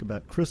normally think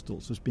about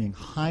crystals as being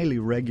highly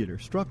regular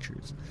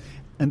structures,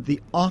 and the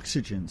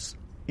oxygens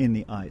in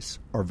the ice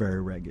are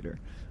very regular,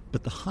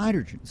 but the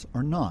hydrogens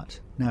are not.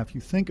 Now, if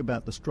you think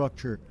about the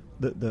structure,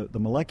 the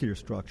molecular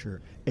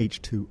structure,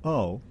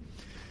 H2O,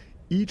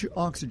 each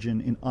oxygen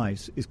in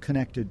ice is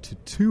connected to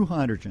two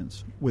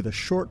hydrogens with a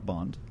short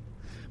bond,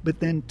 but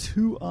then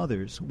two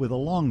others with a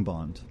long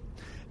bond.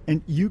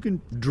 And you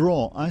can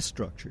draw ice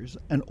structures,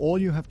 and all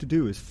you have to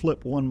do is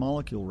flip one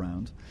molecule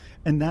around,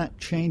 and that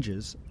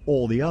changes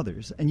all the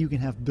others. And you can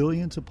have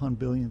billions upon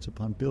billions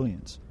upon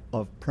billions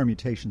of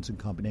permutations and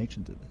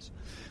combinations of this.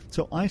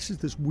 So ice is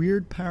this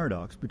weird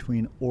paradox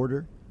between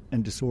order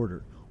and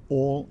disorder,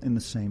 all in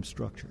the same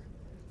structure.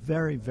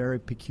 Very, very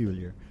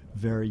peculiar,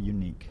 very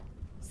unique.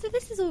 So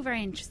this is all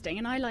very interesting,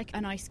 and I like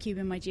an ice cube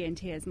in my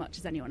G&T as much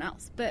as anyone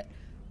else, but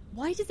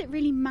why does it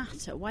really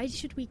matter? Why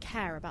should we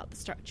care about the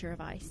structure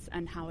of ice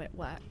and how it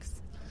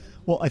works?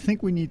 Well, I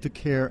think we need to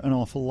care an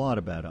awful lot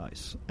about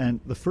ice. And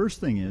the first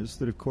thing is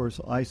that, of course,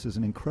 ice is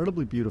an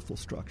incredibly beautiful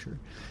structure.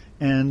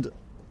 And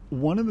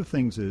one of the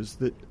things is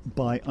that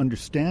by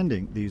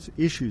understanding these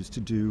issues to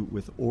do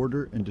with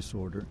order and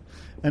disorder,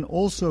 and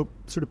also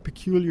sort of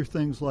peculiar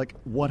things like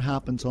what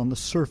happens on the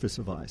surface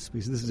of ice,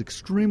 because this is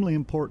extremely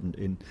important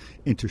in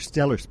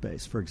interstellar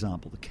space, for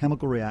example, the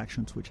chemical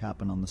reactions which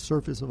happen on the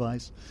surface of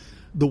ice,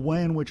 the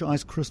way in which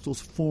ice crystals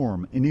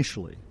form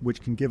initially,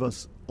 which can give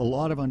us a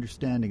lot of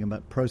understanding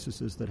about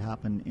processes that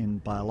happen in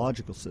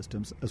biological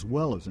systems as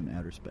well as in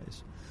outer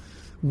space.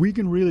 We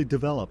can really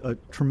develop a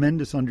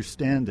tremendous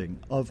understanding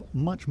of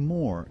much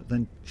more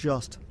than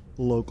just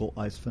local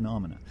ice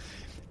phenomena.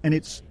 And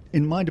it's,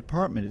 in my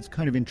department, it's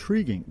kind of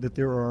intriguing that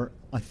there are,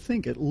 I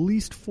think, at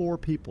least 4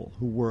 people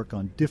who work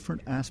on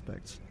different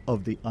aspects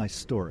of the ice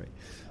story.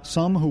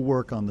 Some who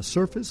work on the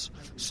surface,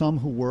 some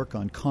who work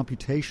on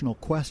computational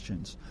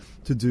questions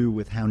to do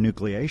with how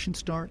nucleation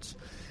starts,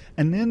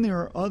 and then there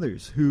are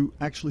others who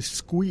actually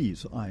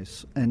squeeze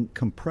ice and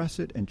compress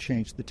it and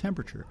change the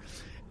temperature.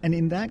 And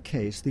in that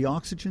case, the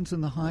oxygens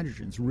and the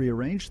hydrogens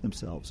rearrange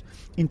themselves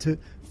into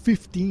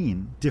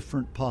 15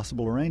 different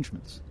possible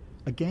arrangements.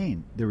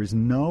 Again, there is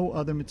no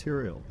other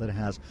material that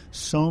has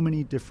so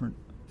many different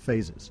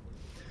phases.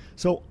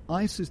 So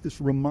ice is this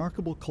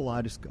remarkable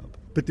kaleidoscope,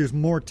 but there's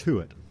more to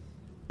it.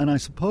 And I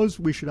suppose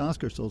we should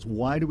ask ourselves,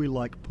 why do we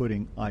like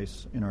putting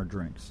ice in our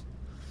drinks?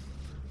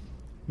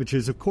 Which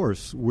is, of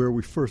course, where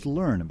we first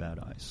learn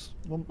about ice.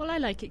 Well, I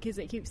like it because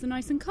it keeps it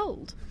nice and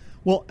cold.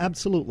 Well,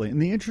 absolutely. And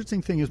the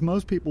interesting thing is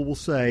most people will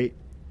say,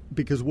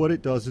 because what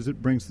it does is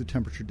it brings the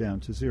temperature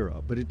down to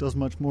 0. But it does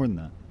much more than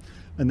that.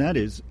 And that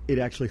is, it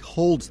actually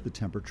holds the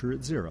temperature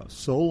at 0.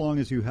 So long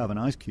as you have an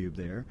ice cube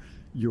there,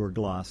 your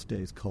glass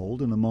stays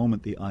cold. And the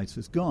moment the ice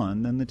is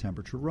gone, then the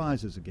temperature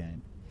rises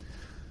again.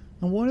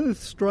 And one of the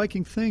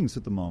striking things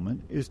at the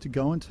moment is to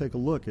go and take a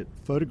look at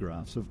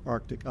photographs of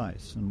Arctic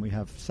ice. And we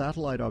have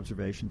satellite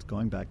observations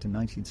going back to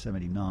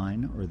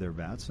 1979 or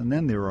thereabouts. And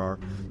then there are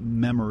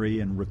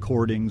memory and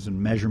recordings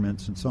and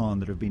measurements and so on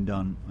that have been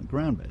done on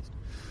ground-based.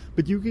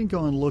 But you can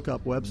go and look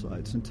up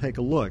websites and take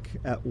a look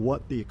at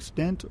what the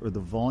extent or the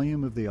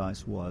volume of the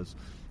ice was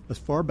as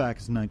far back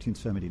as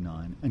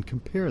 1979 and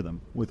compare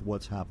them with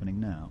what's happening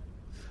now.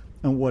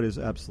 And what is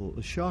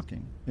absolutely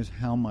shocking is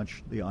how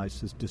much the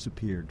ice has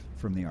disappeared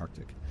from the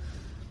Arctic.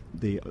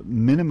 The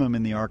minimum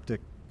in the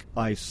Arctic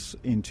ice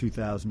in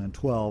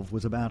 2012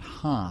 was about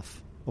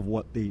half of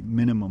what the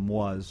minimum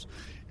was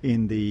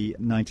in the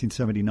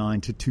 1979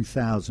 to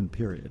 2000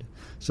 period.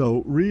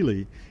 So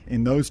really,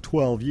 in those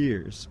 12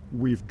 years,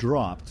 we've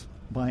dropped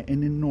by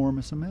an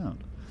enormous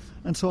amount.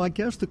 And so I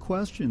guess the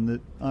question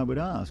that I would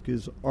ask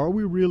is, are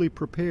we really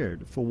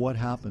prepared for what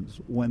happens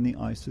when the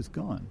ice is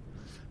gone?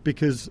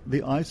 Because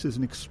the ice is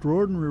an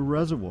extraordinary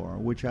reservoir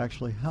which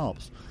actually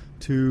helps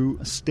to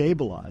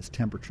stabilize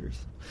temperatures.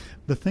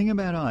 The thing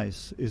about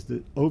ice is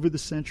that over the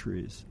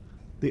centuries,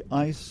 the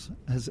ice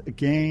has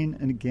again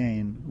and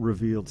again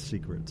revealed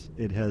secrets.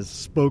 It has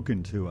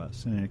spoken to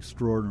us in an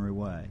extraordinary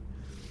way.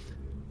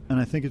 And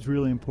I think it's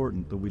really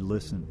important that we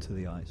listen to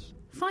the ice.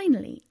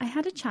 Finally, I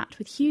had a chat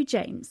with Hugh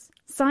James,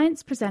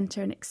 science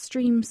presenter and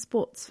extreme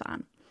sports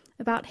fan,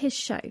 about his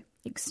show,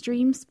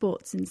 Extreme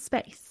Sports in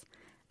Space,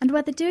 and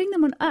whether doing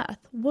them on Earth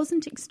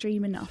wasn't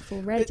extreme enough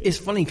already. It's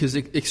funny because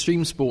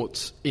extreme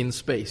sports in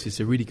space is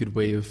a really good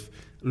way of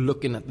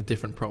looking at the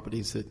different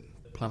properties that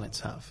planets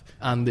have,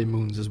 and their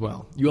moons as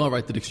well. You are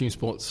right that extreme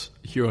sports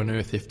here on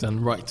Earth, if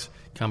done right,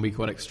 can be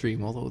quite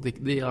extreme, although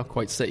they are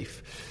quite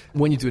safe.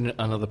 When you're doing it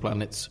on other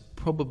planets,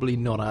 probably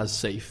not as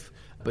safe,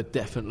 but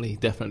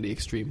definitely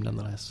extreme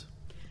nonetheless.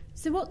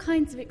 So what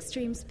kinds of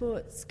extreme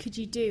sports could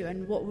you do,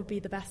 and what would be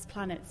the best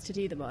planets to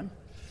do them on?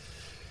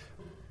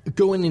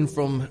 Going in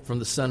from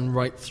the sun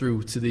right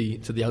through to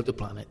the outer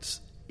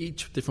planets,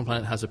 each different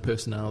planet has a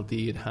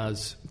personality, it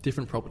has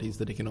different properties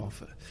that it can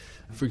offer.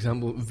 For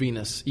example,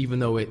 Venus, even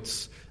though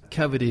it's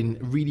covered in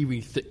really,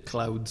 really thick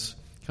clouds,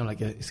 kind of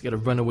like it's got a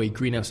runaway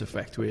greenhouse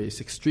effect where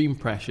it's extreme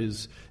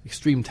pressures,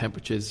 extreme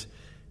temperatures,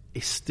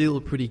 it's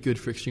still pretty good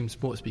for extreme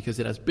sports because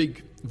it has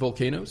big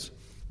volcanoes.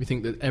 We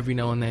think that every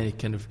now and then it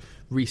kind of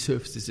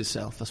resurfaces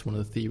itself. That's one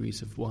of the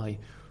theories of why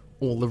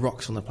all the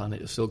rocks on the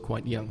planet are still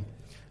quite young.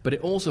 But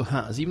it also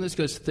has, even though it's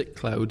got thick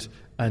cloud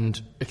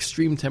and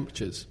extreme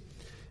temperatures,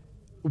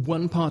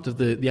 one part of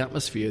the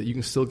atmosphere you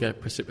can still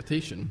get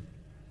precipitation.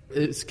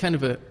 It's kind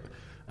of a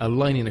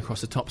lining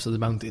across the tops of the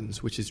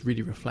mountains, which is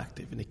really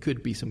reflective, and it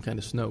could be some kind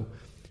of snow,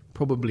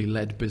 probably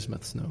lead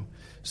bismuth snow.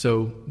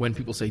 So when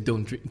people say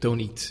don't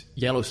eat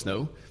yellow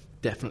snow,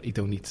 definitely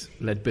don't eat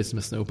lead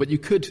bismuth snow. But you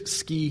could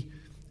ski,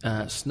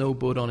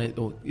 snowboard on it,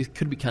 or it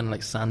could be kind of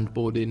like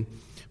sandboarding,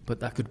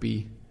 but that could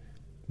be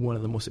one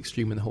of the most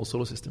extreme in the whole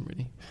solar system,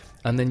 really.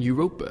 And then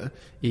Europa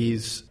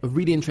is a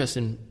really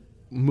interesting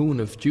moon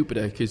of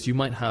Jupiter because you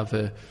might have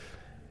a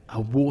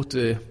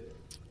water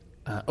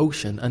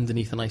ocean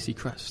underneath an icy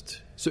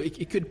crust. So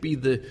it could be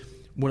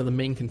one of the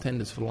main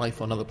contenders for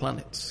life on other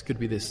planets. Could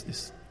be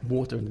this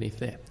water underneath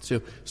there.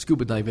 So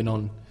scuba diving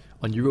on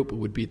Europa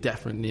would be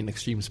definitely an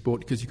extreme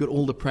sport because you've got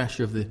all the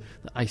pressure of the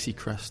icy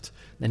crust.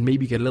 Then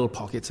maybe you get little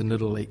pockets and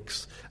little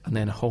lakes, and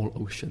then a whole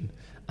ocean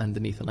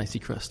underneath an icy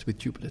crust with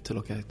Jupiter to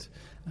look out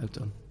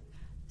on.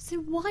 So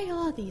why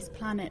are these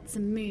planets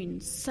and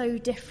moons so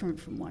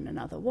different from one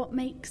another? What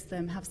makes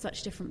them have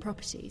such different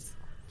properties?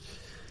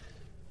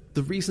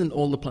 The reason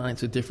all the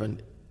planets are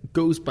different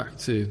goes back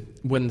to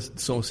when the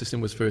solar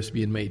system was first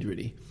being made,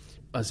 really,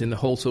 as in the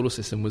whole solar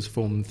system was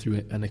formed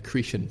through an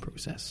accretion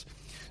process.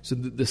 So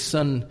the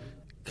sun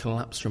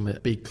collapsed from a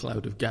big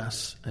cloud of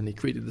gas, and it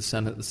created the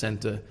sun at the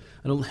centre,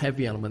 and all the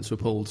heavy elements were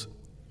pulled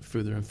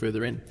further and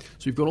further in.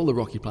 So we've got all the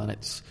rocky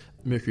planets,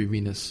 Mercury,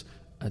 Venus,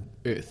 and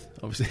Earth,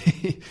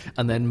 obviously,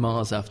 and then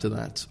Mars after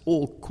that,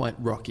 all quite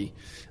rocky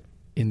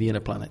in the inner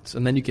planets.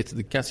 And then you get to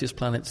the gaseous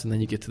planets, and then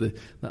you get to the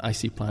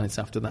icy planets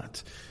after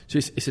that. So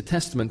it's a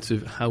testament to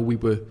how we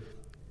were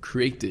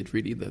created,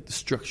 really, the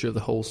structure of the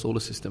whole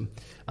solar system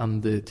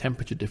and the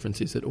temperature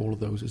differences at all of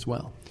those as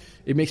well.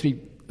 It makes me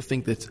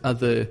think that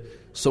other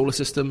solar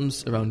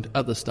systems around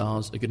other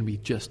stars are going to be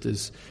just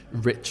as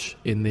rich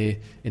in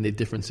their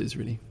differences,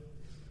 really.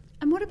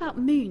 And what about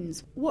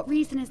moons? What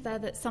reason is there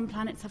that some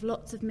planets have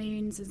lots of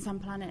moons and some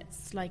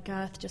planets, like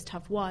Earth, just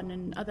have one,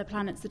 and other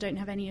planets that don't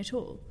have any at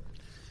all?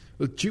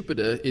 Well,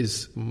 Jupiter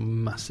is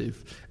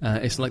massive.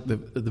 It's like the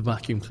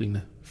vacuum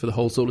cleaner for the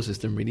whole solar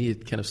system, really.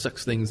 It kind of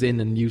sucks things in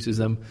and uses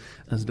them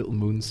as little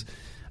moons.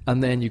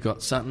 And then you've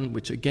got Saturn,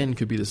 which again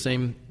could be the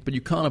same, but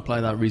you can't apply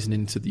that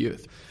reasoning to the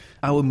Earth.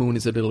 Our moon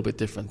is a little bit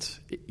different.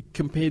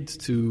 Compared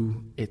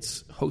to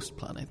its host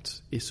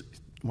planet, it's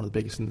one of the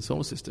biggest in the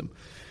solar system.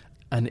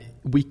 And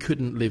we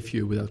couldn't live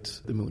here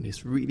without the moon.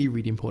 It's really,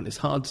 really important. It's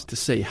hard to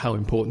say how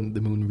important the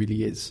moon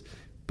really is,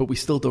 but we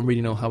still don't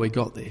really know how it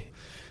got there.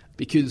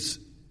 Because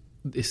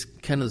it's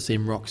kind of the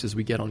same rocks as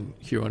we get on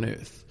here on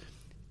Earth.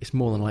 It's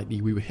more than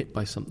likely we were hit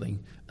by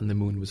something and the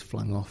moon was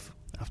flung off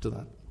after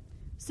that.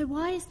 So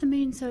why is the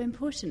moon so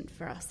important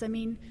for us? I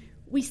mean,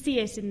 we see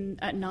it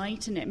at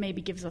night, and it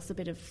maybe gives us a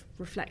bit of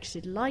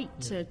reflected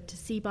light to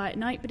see by at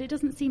night, but it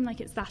doesn't seem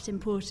like it's that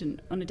important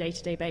on a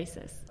day-to-day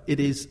basis. It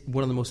is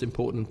one of the most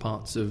important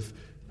parts of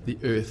the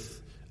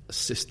Earth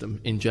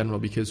system in general,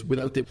 because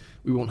without it,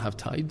 we won't have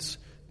tides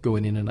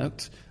going in and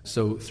out.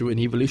 So through an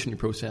evolutionary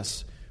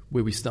process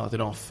where we started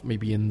off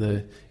maybe in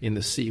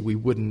the sea, we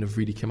wouldn't have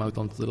really come out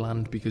onto the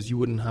land because you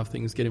wouldn't have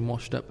things getting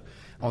washed up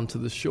onto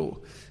the shore.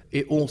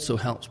 It also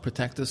helps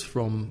protect us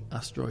from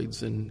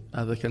asteroids and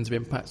other kinds of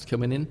impacts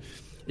coming in.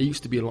 It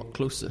used to be a lot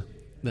closer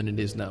than it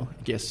is now.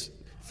 It gets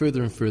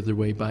further and further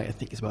away by, I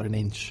think it's about an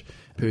inch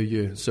per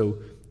year. So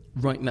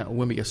right now,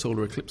 when we get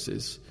solar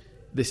eclipses,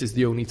 this is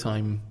the only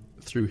time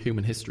through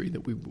human history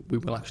that we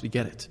will actually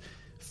get it.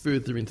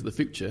 Further into the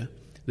future,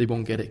 they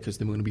won't get it because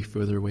the moon will be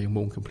further away and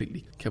won't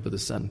completely cover the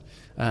sun.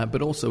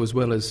 But also, as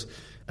well as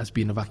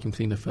being a vacuum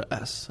cleaner for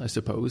us, I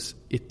suppose,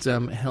 it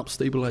helps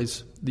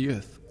stabilise the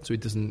Earth so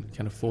it doesn't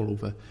kind of fall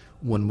over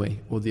one way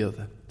or the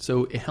other.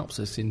 So it helps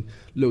us in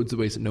loads of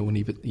ways that no one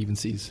even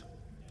sees.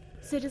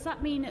 So does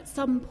that mean at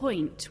some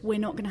point we're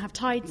not going to have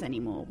tides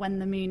anymore when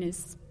the moon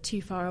is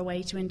too far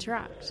away to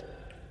interact?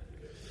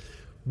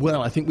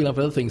 Well, I think we'll have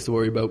other things to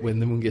worry about when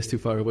the moon gets too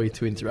far away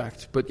to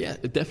interact. But yeah,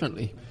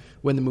 definitely.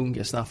 When the moon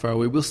gets that far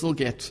away, we'll still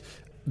get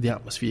the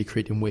atmosphere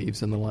creating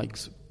waves and the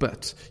likes.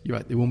 But you're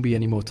right, there won't be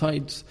any more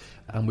tides,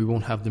 and we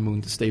won't have the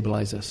moon to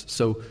stabilise us.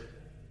 So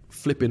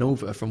flipping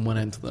over from one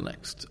end to the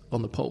next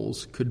on the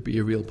poles could be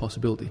a real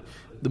possibility.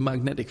 The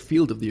magnetic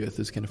field of the Earth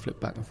is going to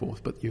flip back and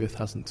forth, but the Earth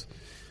hasn't.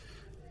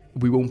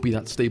 we won't be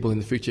that stable in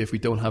the future if we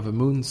don't have a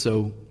moon,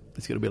 so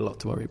there's going to be a lot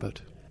to worry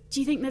about. Do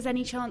you think there's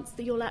any chance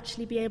that you'll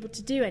actually be able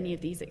to do any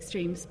of these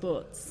extreme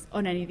sports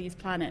on any of these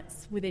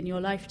planets within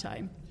your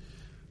lifetime?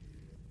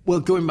 Well,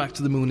 going back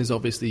to the moon is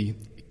obviously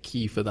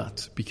key for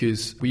that,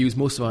 because we use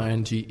most of our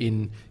energy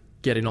in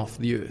getting off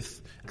the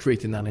Earth,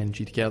 creating that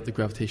energy to get out the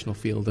gravitational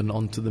field and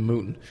onto the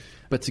moon.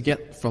 But to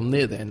get from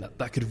there then,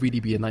 that could really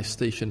be a nice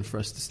station for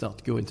us to start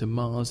to go into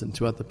Mars and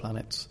to other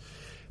planets.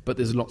 But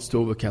there's lots to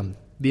overcome.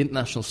 The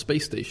International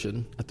Space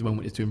Station at the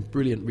moment is doing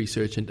brilliant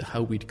research into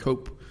how we'd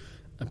cope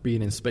at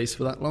being in space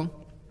for that long,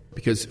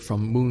 because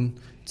from Moon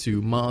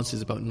to Mars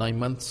is about 9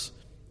 months,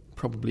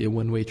 probably a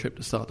one-way trip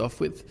to start off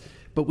with.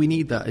 But we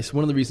need that. It's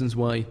one of the reasons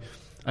why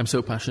I'm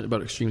so passionate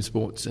about extreme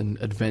sports and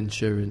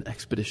adventure and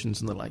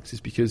expeditions and the likes, is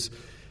because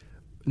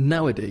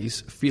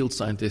nowadays field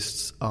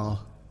scientists are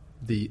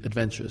the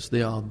adventurers.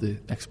 They are the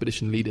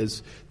expedition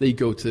leaders. They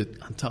go to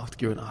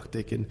Antarctica and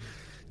Arctic and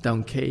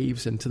down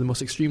caves and to the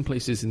most extreme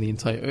places in the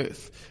entire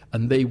Earth,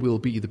 and they will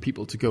be the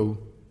people to go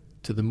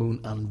to the moon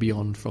and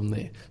beyond from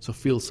there. So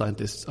field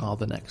scientists are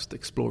the next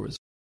explorers.